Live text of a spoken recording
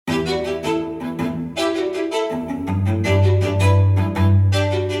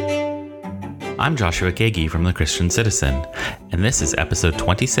I'm Joshua Kagi from The Christian Citizen, and this is episode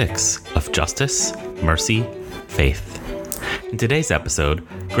 26 of Justice, Mercy, Faith. In today's episode,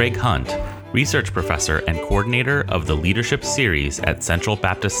 Greg Hunt, research professor and coordinator of the Leadership Series at Central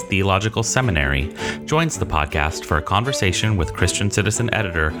Baptist Theological Seminary, joins the podcast for a conversation with Christian Citizen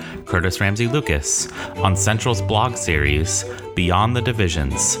editor Curtis Ramsey Lucas on Central's blog series, Beyond the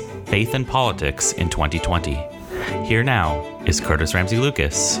Divisions, Faith and Politics in 2020. Here now is Curtis Ramsey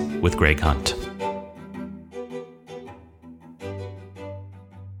Lucas with Greg Hunt.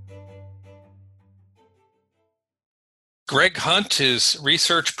 Greg Hunt is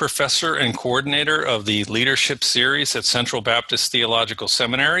research professor and coordinator of the Leadership Series at Central Baptist Theological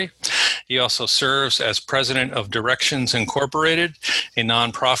Seminary. He also serves as president of Directions Incorporated, a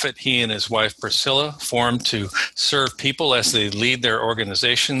nonprofit he and his wife Priscilla formed to serve people as they lead their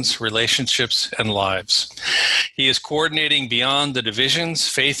organizations, relationships, and lives. He is coordinating Beyond the Divisions,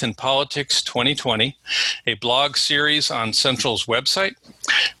 Faith and Politics 2020, a blog series on Central's website.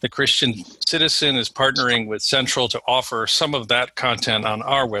 The Christian Citizen is partnering with Central to offer some of that content on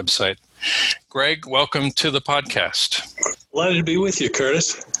our website. Greg, welcome to the podcast. Glad to be with you,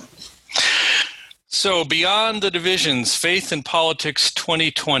 Curtis. So, Beyond the Divisions, Faith and Politics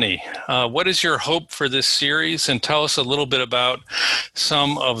 2020. What is your hope for this series? And tell us a little bit about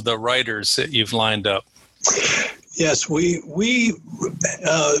some of the writers that you've lined up. Yes, we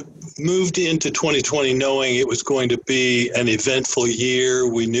moved into 2020 knowing it was going to be an eventful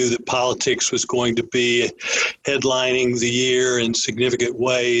year. We knew that politics was going to be headlining the year in significant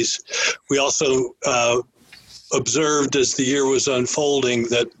ways. We also observed as the year was unfolding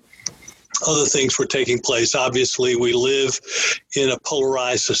that other things were taking place. Obviously, we live in a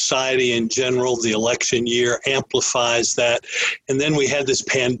polarized society in general. The election year amplifies that. And then we had this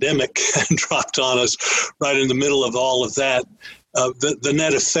pandemic dropped on us right in the middle of all of that. The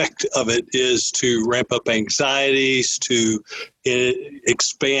net effect of it is to ramp up anxieties, to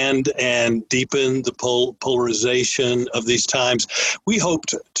expand and deepen the polarization of these times. We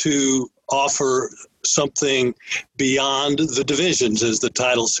hoped to offer something beyond the divisions, as the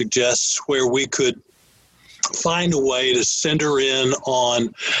title suggests, where we could find a way to center in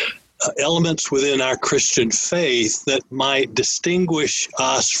on elements within our Christian faith that might distinguish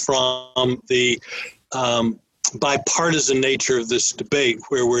us from the bipartisan nature of this debate,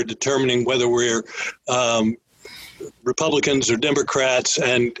 where we're determining whether we're Republicans or Democrats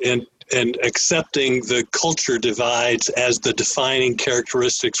and accepting the culture divides as the defining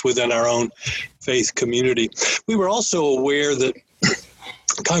characteristics within our own faith community. We were also aware that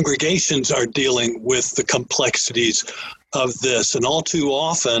congregations are dealing with the complexities of this, and all too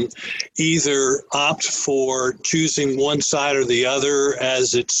often either opt for choosing one side or the other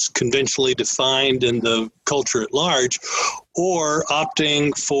as it's conventionally defined in the culture at large, or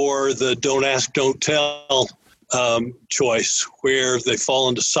opting for the don't ask, don't tell choice, where they fall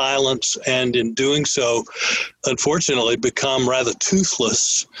into silence and in doing so, unfortunately, become rather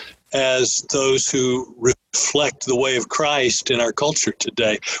toothless as those who reflect the way of Christ in our culture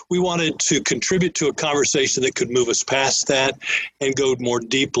today. We wanted to contribute to a conversation that could move us past that and go more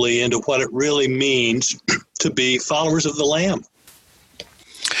deeply into what it really means to be followers of the Lamb.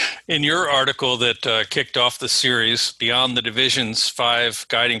 In your article that kicked off the series, Beyond the Divisions, 5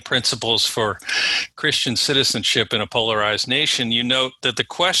 Guiding Principles for Christian Citizenship in a Polarized Nation, you note that the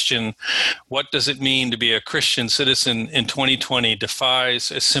question, what does it mean to be a Christian citizen in 2020,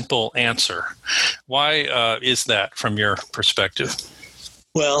 defies a simple answer. Why is that from your perspective?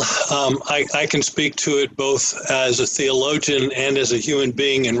 Well, I can speak to it both as a theologian and as a human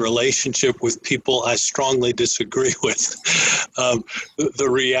being in relationship with people I strongly disagree with. The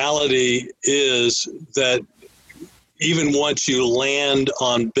reality is that even once you land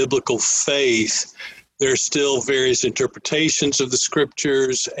on biblical faith, there are still various interpretations of the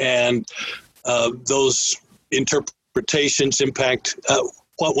scriptures, and those interpretations impact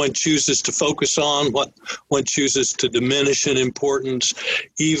what one chooses to focus on, what one chooses to diminish in importance,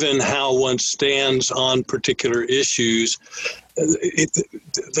 even how one stands on particular issues.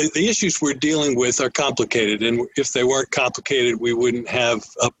 The issues we're dealing with are complicated, and if they weren't complicated, we wouldn't have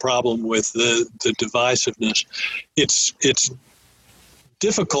a problem with the divisiveness. It's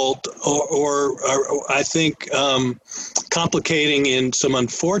difficult or I think complicating in some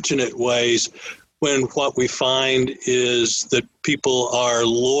unfortunate ways when what we find is that people are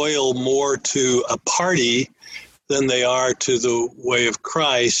loyal more to a party than they are to the way of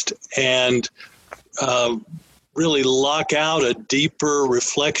Christ, and really lock out a deeper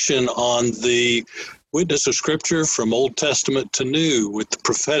reflection on the witness of Scripture from Old Testament to New, with the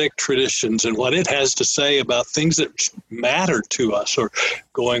prophetic traditions and what it has to say about things that matter to us, or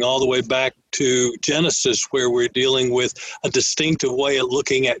going all the way back to Genesis, where we're dealing with a distinctive way of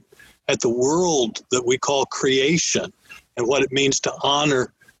looking at the world that we call creation and what it means to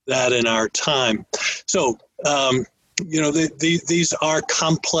honor that in our time. So, these are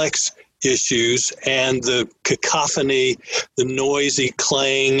complex issues, and the cacophony, the noisy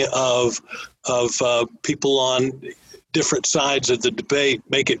clang of people on different sides of the debate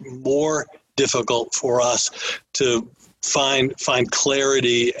make it more difficult for us to find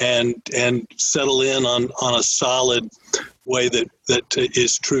clarity and settle in on a solid way that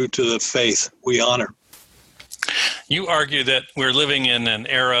is true to the faith we honor. You argue that we're living in an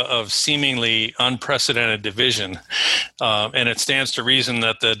era of seemingly unprecedented division, and it stands to reason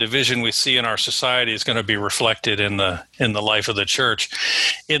that the division we see in our society is going to be reflected in the life of the church.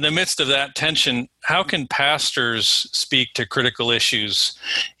 In the midst of that tension, how can pastors speak to critical issues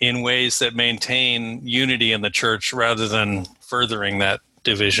in ways that maintain unity in the church rather than furthering that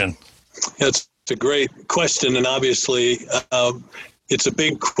division? That's a great question, and obviously it's a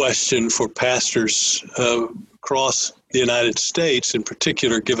big question for pastors across the United States, in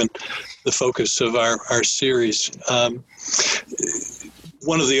particular, given the focus of our series.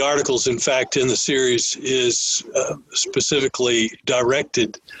 One of the articles, in fact, in the series is specifically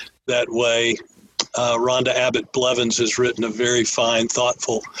directed that way. Rhonda Abbott Blevins has written a very fine,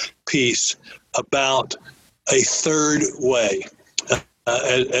 thoughtful piece about a third way.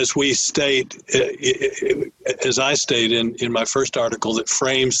 As we state, as I state in my first article that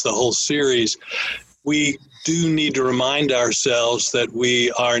frames the whole series, we do need to remind ourselves that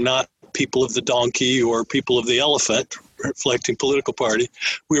we are not people of the donkey or people of the elephant, reflecting political party.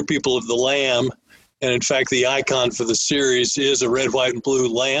 We're people of the lamb. And in fact, the icon for the series is a red, white, and blue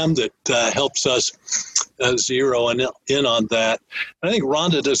lamb that helps us zero in on that. And I think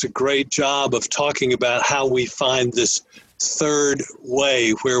Rhonda does a great job of talking about how we find this third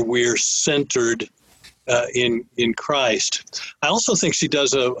way where we're centered in Christ. I also think she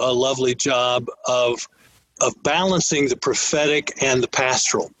does a lovely job of balancing the prophetic and the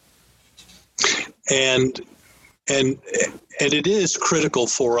pastoral. And it is critical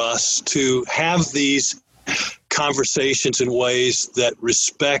for us to have these conversations in ways that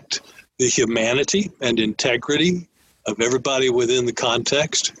respect the humanity and integrity of everybody within the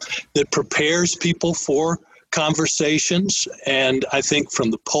context, that prepares people for conversations. And I think from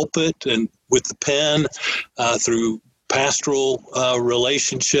the pulpit and with the pen, through pastoral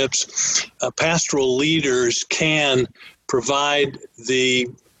relationships, pastoral leaders can provide the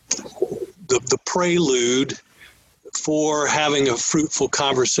prelude for having a fruitful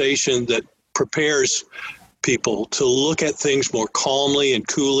conversation that prepares people to look at things more calmly and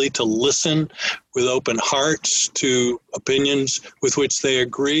coolly, to listen with open hearts to opinions with which they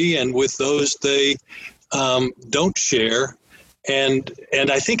agree and with those they don't share. And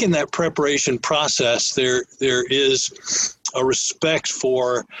I think in that preparation process, there is a respect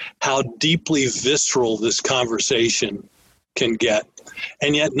for how deeply visceral this conversation can get,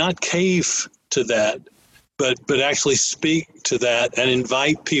 and yet not cave to that, but actually speak to that and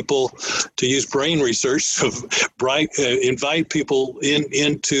invite people, to use brain research, invite people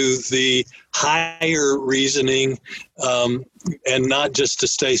into the higher reasoning, and not just to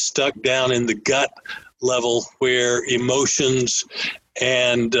stay stuck down in the gut level where emotions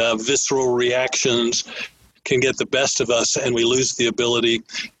and visceral reactions can get the best of us, and we lose the ability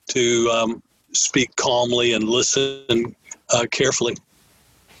to speak calmly and listen carefully.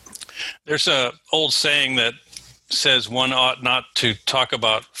 There's an old saying that says one ought not to talk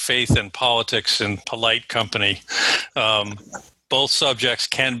about faith and politics in polite company. Both subjects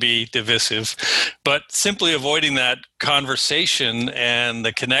can be divisive, but simply avoiding that conversation and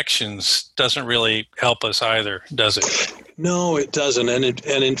the connections doesn't really help us either, does it? No, it doesn't. And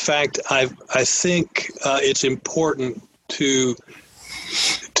in fact, I think it's important to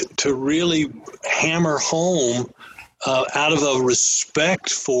really hammer home out of a respect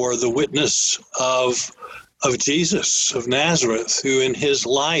for the witness of Jesus of Nazareth, who in his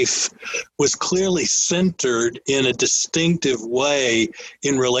life was clearly centered in a distinctive way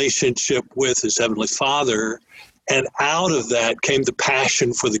in relationship with his Heavenly Father. And out of that came the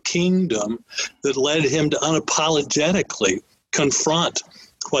passion for the kingdom that led him to unapologetically confront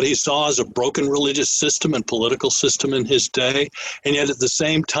what he saw as a broken religious system and political system in his day, and yet at the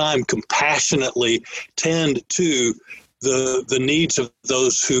same time compassionately tend to the needs of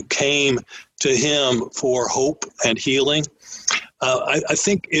those who came to him for hope and healing. I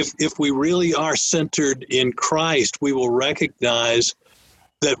think if we really are centered in Christ, we will recognize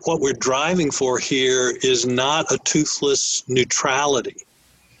that what we're driving for here is not a toothless neutrality,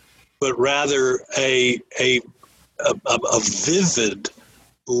 but rather a vivid,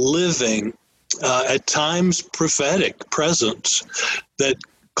 living, at times prophetic presence that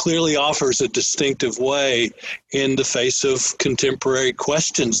clearly offers a distinctive way in the face of contemporary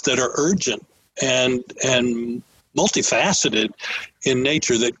questions that are urgent and multifaceted in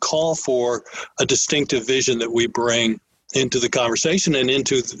nature, that call for a distinctive vision that we bring into the conversation and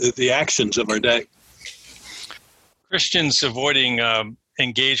into the actions of our day. Christians avoiding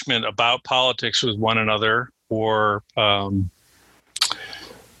engagement about politics with one another, or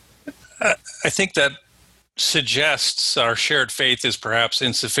I think that suggests our shared faith is perhaps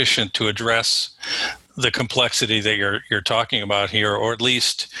insufficient to address the complexity that you're talking about here, or at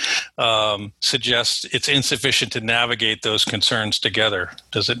least suggests it's insufficient to navigate those concerns together.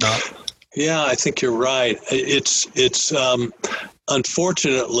 Does it not? Yeah, I think you're right. It's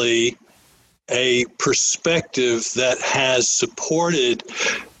unfortunately a perspective that has supported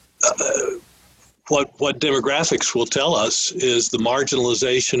what demographics will tell us is the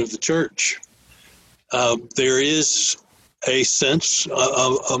marginalization of the church. There is a sense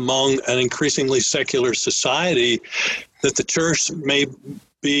among an increasingly secular society that the church may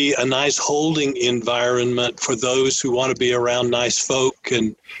be a nice holding environment for those who want to be around nice folk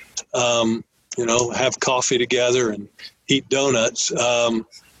and have coffee together and eat donuts and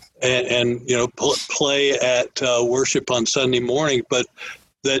play at worship on Sunday morning, but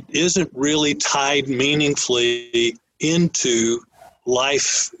that isn't really tied meaningfully into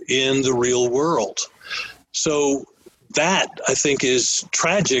life in the real world. So that, I think, is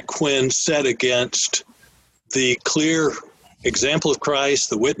tragic when set against the clear example of Christ,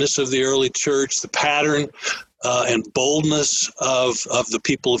 the witness of the early church, the pattern and boldness of the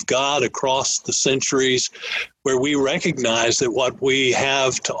people of God across the centuries, where we recognize that what we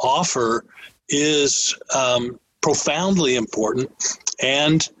have to offer is profoundly important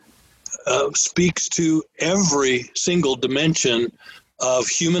and speaks to every single dimension of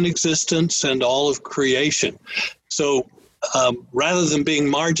human existence and all of creation. So rather than being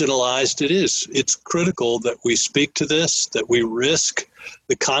marginalized, it's critical that we speak to this, that we risk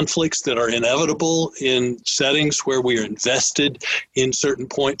the conflicts that are inevitable in settings where we are invested in certain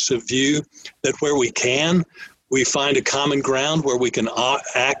points of view, that where we can, we find a common ground where we can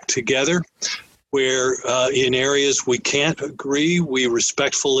act together, where in areas we can't agree, we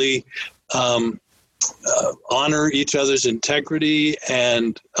respectfully honor each other's integrity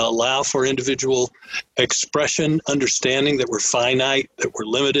and allow for individual expression, understanding that we're finite, that we're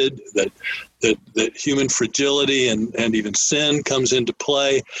limited, that human fragility and even sin comes into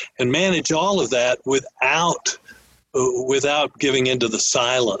play, and manage all of that without giving into the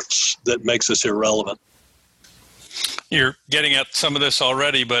silence that makes us irrelevant. You're getting at some of this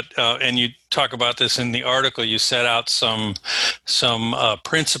already, but and you talk about this in the article. You set out some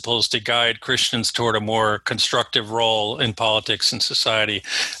principles to guide Christians toward a more constructive role in politics and society.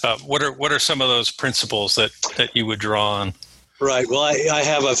 What are some of those principles that you would draw on? Right. Well,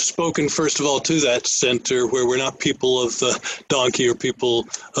 I've spoken, first of all, to that center where we're not people of the donkey or people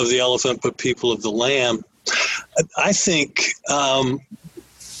of the elephant, but people of the lamb. I think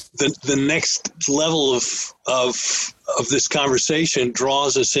the next level of this conversation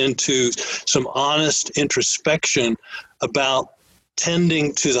draws us into some honest introspection about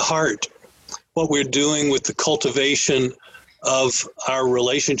tending to the heart, what we're doing with the cultivation of our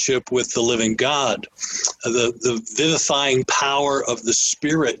relationship with the living God, the vivifying power of the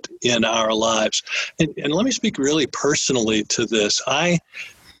Spirit in our lives. And let me speak really personally to this. I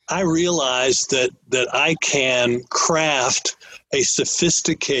realize that I can craft a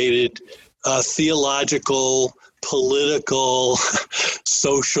sophisticated theological, political,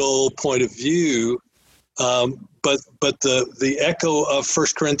 social point of view, but the echo of 1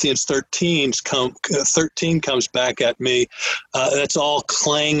 Corinthians 13 comes back at me. That's all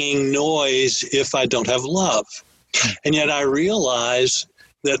clanging noise if I don't have love. And yet I realize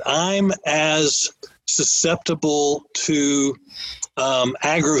that I'm as susceptible to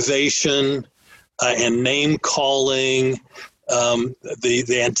aggravation and name-calling,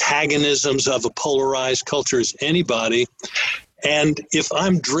 the antagonisms of a polarized culture as anybody. And if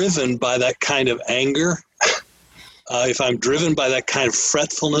I'm driven by that kind of anger, if I'm driven by that kind of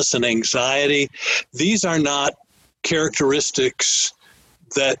fretfulness and anxiety, these are not characteristics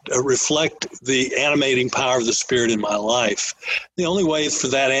that reflect the animating power of the Spirit in my life. The only way for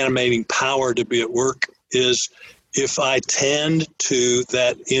that animating power to be at work is if I tend to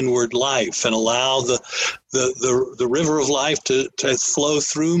that inward life and allow the river of life to flow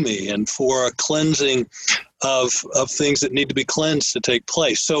through me, and for a cleansing of things that need to be cleansed to take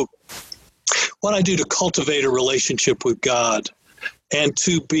place. So what I do to cultivate a relationship with God and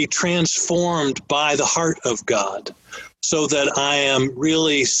to be transformed by the heart of God so that I am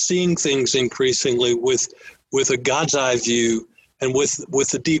really seeing things increasingly with a God's eye view and with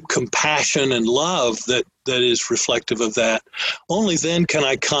the deep compassion and love that is reflective of that. Only then can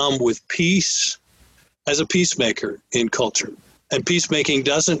I come with peace as a peacemaker in culture. And peacemaking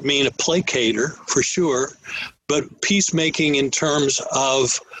doesn't mean a placater, for sure, but peacemaking in terms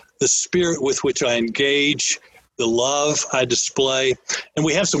of the spirit with which I engage, the love I display. And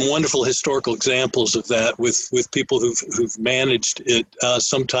we have some wonderful historical examples of that with people who've managed it,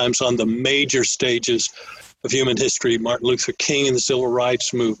 sometimes on the major stages of human history. Martin Luther King in the Civil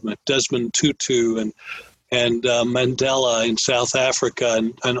Rights Movement, Desmond Tutu and Mandela in South Africa,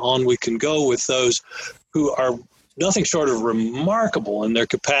 and on we can go with those who are nothing short of remarkable in their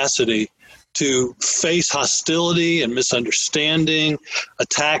capacity to face hostility and misunderstanding,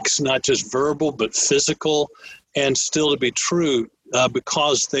 attacks not just verbal but physical, and still to be true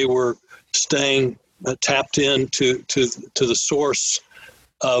because they were staying tapped in to the source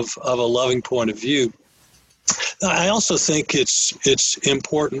of a loving point of view. I also think it's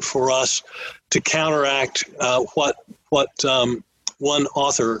important for us to counteract what one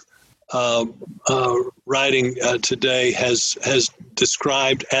author writing today has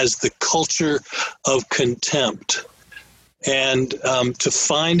described as the culture of contempt, and to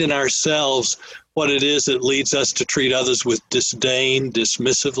find in ourselves what it is that leads us to treat others with disdain,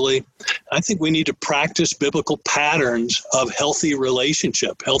 dismissively. I think we need to practice biblical patterns of healthy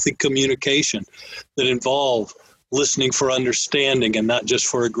relationship, healthy communication that involve listening for understanding and not just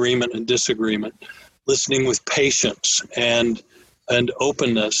for agreement and disagreement, listening with patience and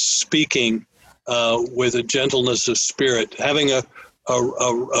openness, speaking with a gentleness of spirit, having a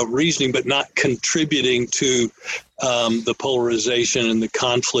reasoning but not contributing to the polarization and the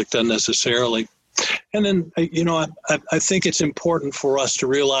conflict unnecessarily. And then, I think it's important for us to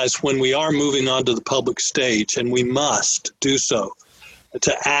realize when we are moving onto the public stage, and we must do so,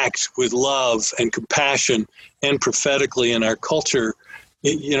 to act with love and compassion and prophetically in our culture.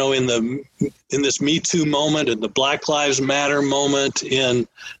 In this Me Too moment, in the Black Lives Matter moment, in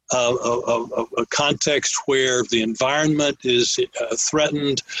a context where the environment is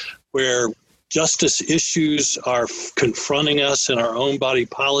threatened, where justice issues are confronting us in our own body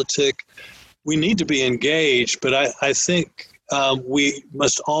politic, we need to be engaged. But I think we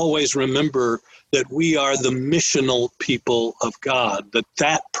must always remember that we are the missional people of God,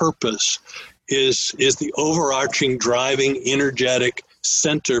 that purpose is the overarching, driving, energetic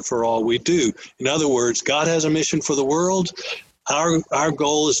center for all we do. In other words, God has a mission for the world. Our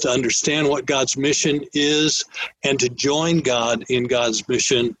goal is to understand what God's mission is and to join God in God's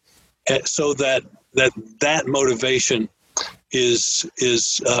mission, so that motivation is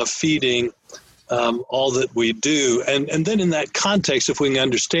feeding all that we do. And then in that context, if we can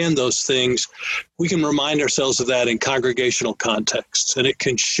understand those things, we can remind ourselves of that in congregational contexts, and it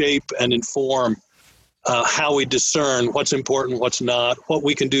can shape and inform how we discern what's important, what's not, what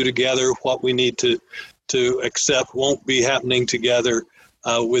we can do together, what we need to accept won't be happening together,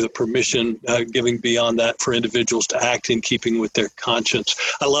 with a permission giving beyond that for individuals to act in keeping with their conscience.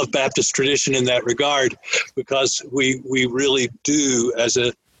 I love Baptist tradition in that regard, because we really do, as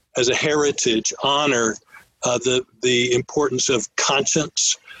a heritage, honor the importance of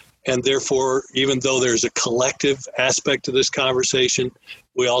conscience. And therefore, even though there's a collective aspect to this conversation,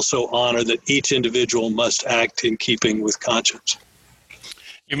 we also honor that each individual must act in keeping with conscience.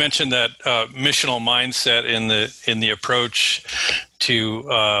 You mentioned that missional mindset in the approach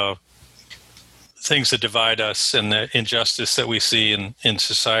to things that divide us and the injustice that we see in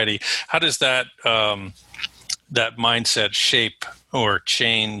society. How does that that mindset shape or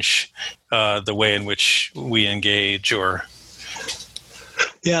change the way in which we engage? Or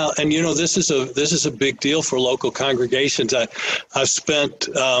Yeah, and this is a big deal for local congregations. I've spent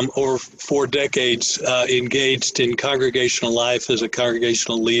over 4 decades engaged in congregational life as a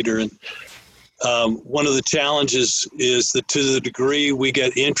congregational leader, and one of the challenges is that to the degree we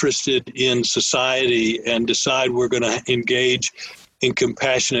get interested in society and decide we're going to engage in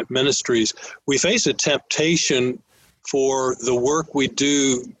compassionate ministries, we face a temptation for the work we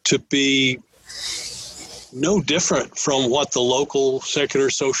do to be no different from what the local secular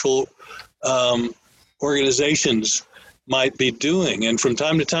social organizations might be doing. And from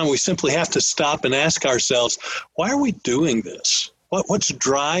time to time, we simply have to stop and ask ourselves, why are we doing this? What's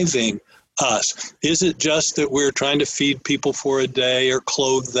driving us? Is it just that we're trying to feed people for a day or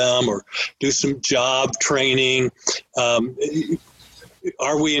clothe them or do some job training? Are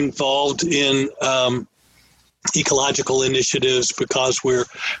we involved in ecological initiatives because we're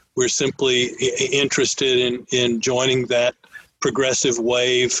simply interested in joining that progressive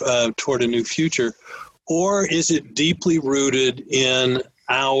wave toward a new future? Or is it deeply rooted in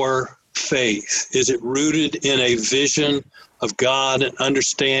our faith? Is it rooted in a vision of God, an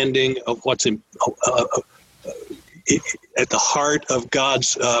understanding of what's at the heart of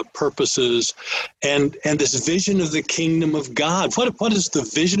God's purposes, and this vision of the kingdom of God? What is the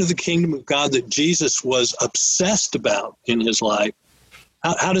vision of the kingdom of God that Jesus was obsessed about in his life?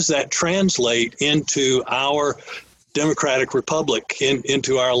 How does that translate into our democratic republic,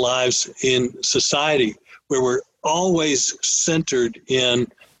 into our lives in society, where we're always centered in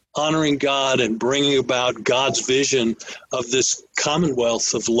honoring God and bringing about God's vision of this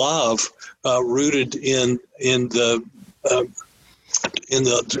commonwealth of love, rooted in the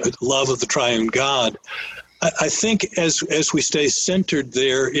love of the triune God? I think as we stay centered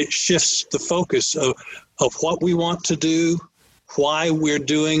there, it shifts the focus of what we want to do, why we're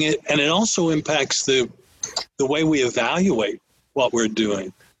doing it, and it also impacts the way we evaluate what we're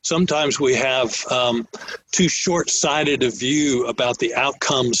doing. Sometimes we have too short-sighted a view about the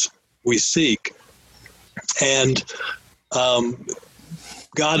outcomes we seek. And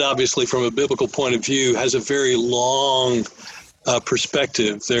God, obviously, from a biblical point of view, has a very long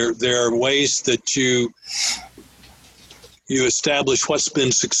perspective. There are ways that you establish what's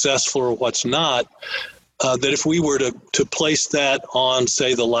been successful or what's not, that if we were to place that on,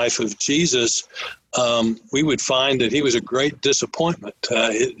 say, the life of Jesus, we would find that he was a great disappointment.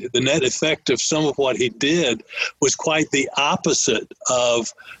 The net effect of some of what he did was quite the opposite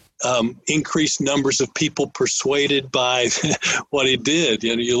of increased numbers of people persuaded by what he did.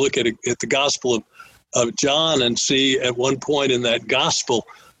 You know, you look at the Gospel of John and see at one point in that Gospel,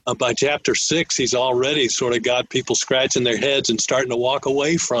 by chapter 6, he's already sort of got people scratching their heads and starting to walk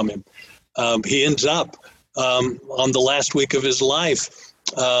away from him. He ends up on the last week of his life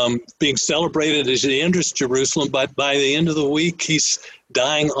being celebrated as he enters Jerusalem, but by the end of the week, he's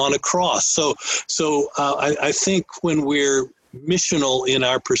dying on a cross. So I think when we're missional in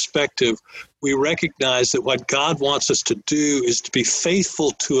our perspective, we recognize that what God wants us to do is to be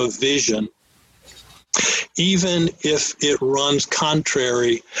faithful to a vision, even if it runs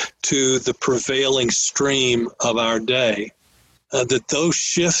contrary to the prevailing stream of our day. That those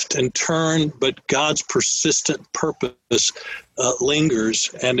shift and turn, but God's persistent purpose lingers.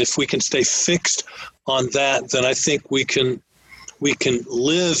 And if we can stay fixed on that, then I think we can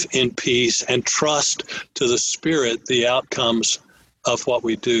live in peace and trust to the Spirit the outcomes of what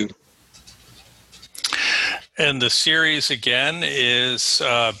we do. And the series, again, is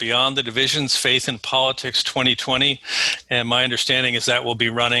Beyond the Divisions, Faith and Politics 2020. And my understanding is that will be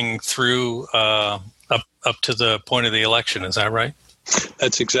running through up to the point of the election. Is that right?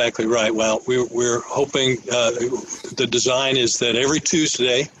 That's exactly right. Well, we're hoping the design is that every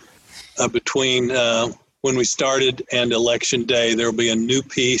Tuesday between when we started and Election Day, there will be a new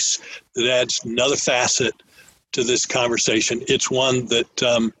piece that adds another facet to this conversation. It's one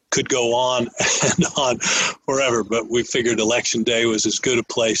that could go on and on forever, but we figured Election Day was as good a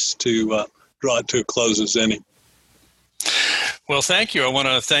place to draw it to a close as any. Well, thank you. I want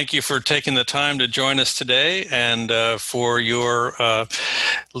to thank you for taking the time to join us today and for your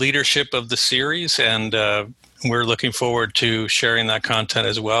leadership of the series. And we're looking forward to sharing that content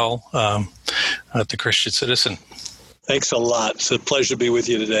as well at the Christian Citizen. Thanks a lot. It's a pleasure to be with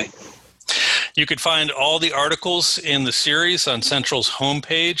you today. You can find all the articles in the series on Central's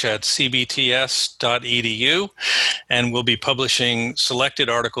homepage at cbts.edu, and we'll be publishing selected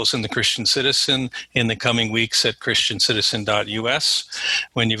articles in the Christian Citizen in the coming weeks at christiancitizen.us.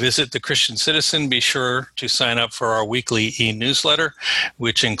 When you visit the Christian Citizen, be sure to sign up for our weekly e-newsletter,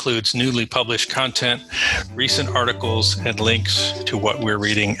 which includes newly published content, recent articles, and links to what we're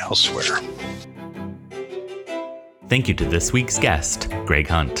reading elsewhere. Thank you to this week's guest, Greg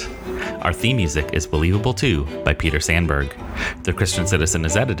Hunt. Our theme music is Believable Too by Peter Sandberg. The Christian Citizen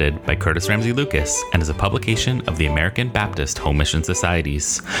is edited by Curtis Ramsey Lucas and is a publication of the American Baptist Home Mission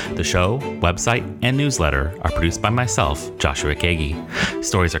Societies. The show, website, and newsletter are produced by myself, Joshua Kagi.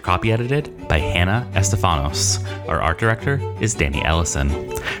 Stories are copy edited by Hannah Estefanos. Our art director is Danny Ellison.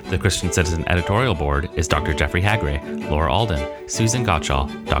 The Christian Citizen editorial board is Dr. Jeffrey Hagre, Laura Alden, Susan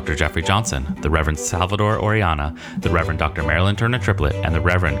Gottschall, Dr. Jeffrey Johnson, the Reverend Salvador Oriana, the Reverend Dr. Marilyn Turner Triplett, and the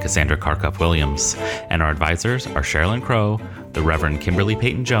Reverend Cassandra Karkoff Williams. And our advisors are Sherilyn Crow, the Reverend Kimberly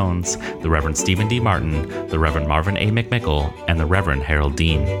Peyton Jones, the Reverend Stephen D. Martin, the Reverend Marvin A. McMickle, and the Reverend Harold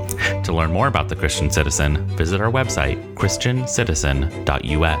Dean. To learn more about the Christian Citizen, visit our website,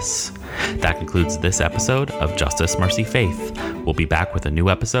 christiancitizen.us. That concludes this episode of Justice, Mercy, Faith. We'll be back with a new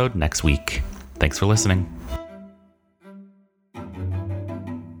episode next week. Thanks for listening.